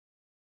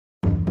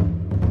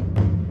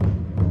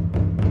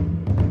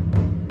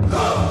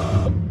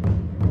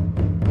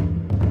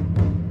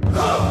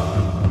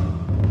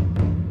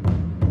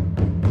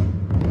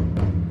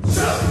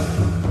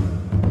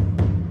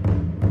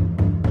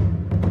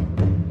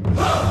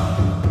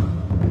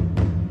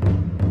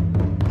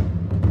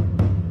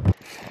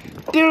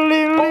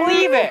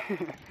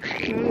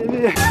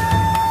it.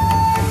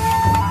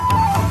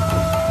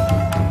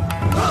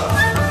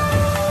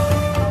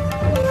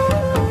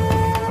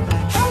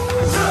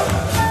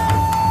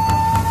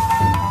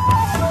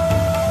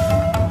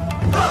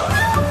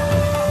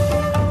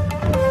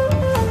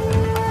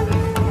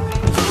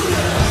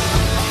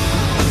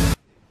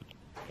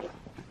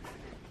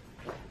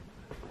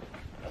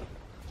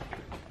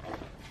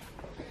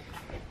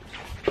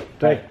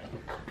 Hey,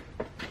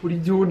 what are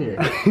you doing here?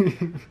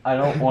 I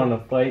don't want to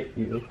fight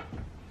you.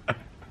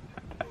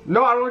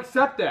 No, I don't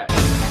accept that.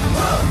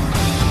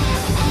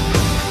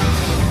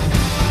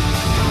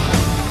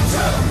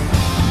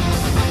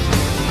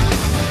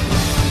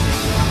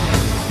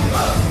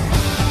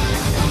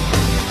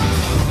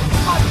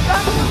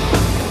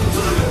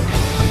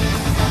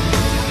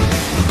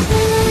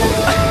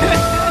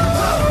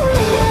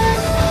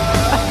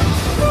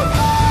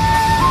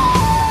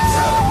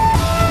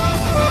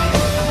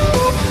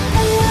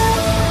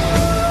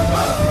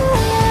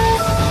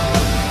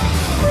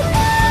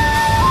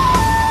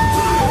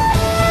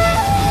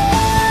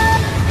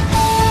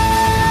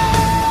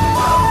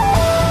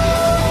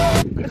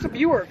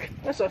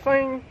 That's a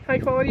fine, high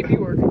quality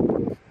viewer. It's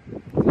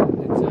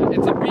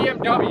a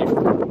BMW.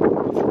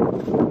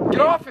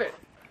 Get off it,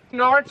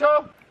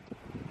 Naruto.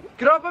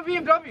 Get off my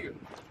BMW.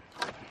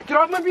 Get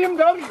off my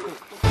BMW.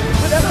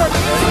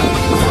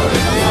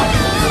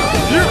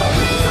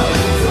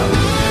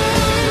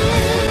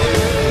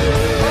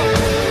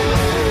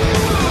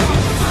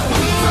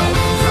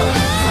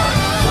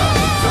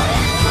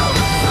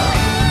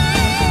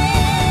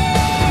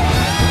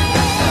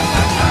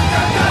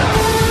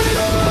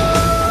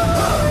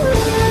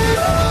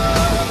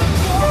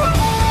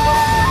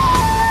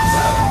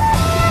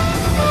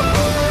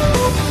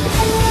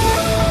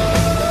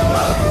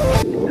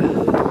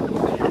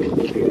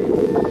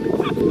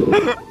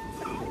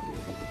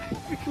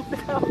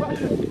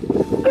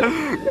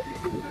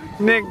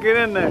 Nick, get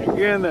in there, get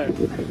in there.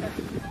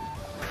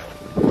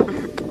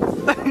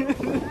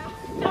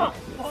 Stop!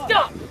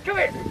 Stop! Come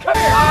here! Come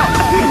here!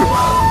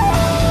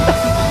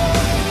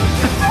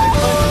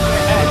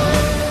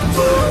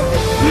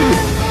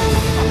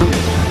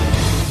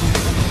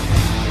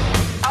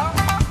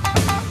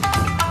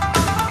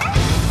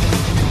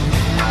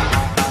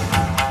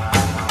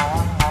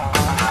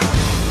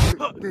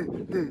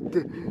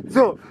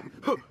 So,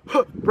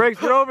 Briggs,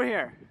 get over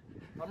here.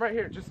 I'm right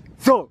here. Just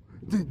So,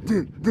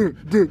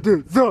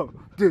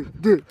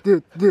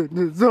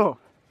 so.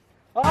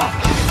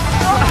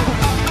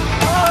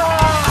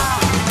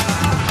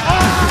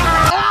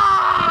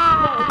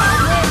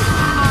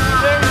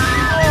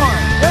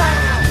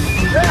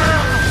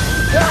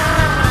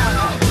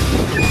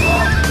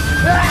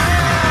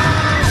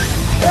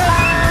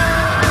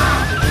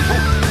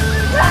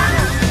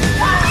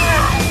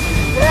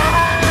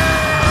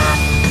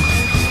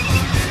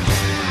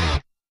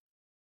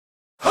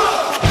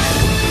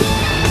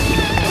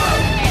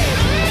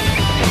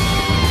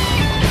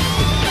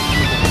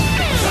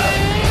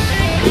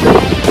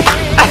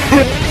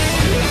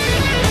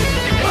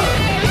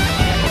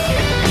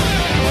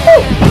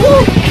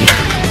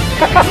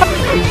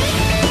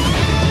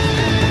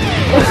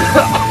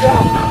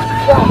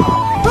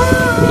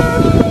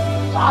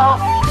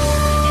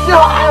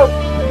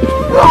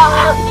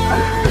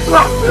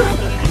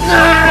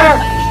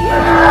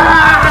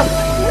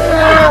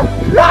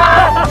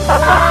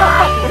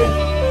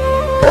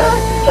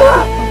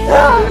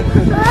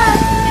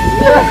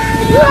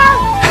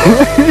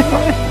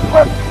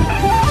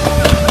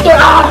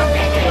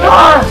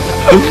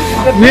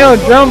 Neil,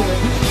 jump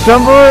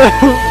over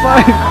the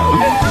fire.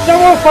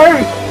 Jump over fire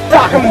and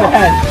fuck him in the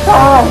head.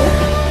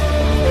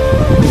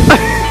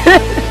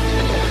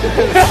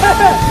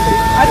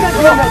 I thought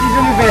you know these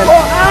are new bands.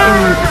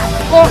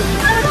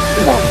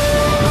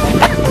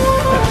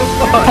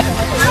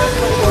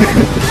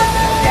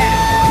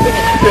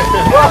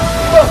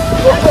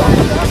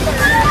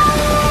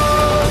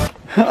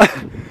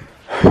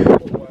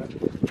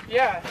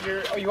 Yeah,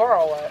 you are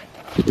all wet.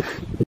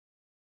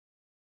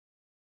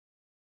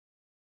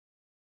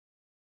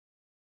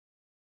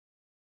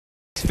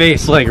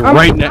 Face, like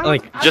right now,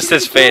 like just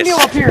his face.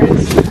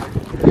 Appearance.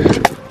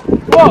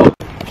 whoa.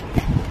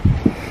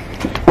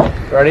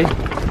 Ready?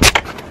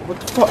 What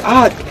the fuck?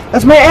 Ah,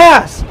 that's my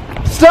ass.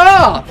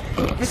 Stop!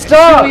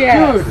 Stop,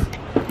 dude.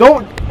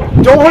 Don't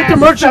hurt the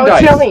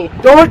merchandise.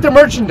 Don't hurt the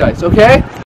merchandise, okay?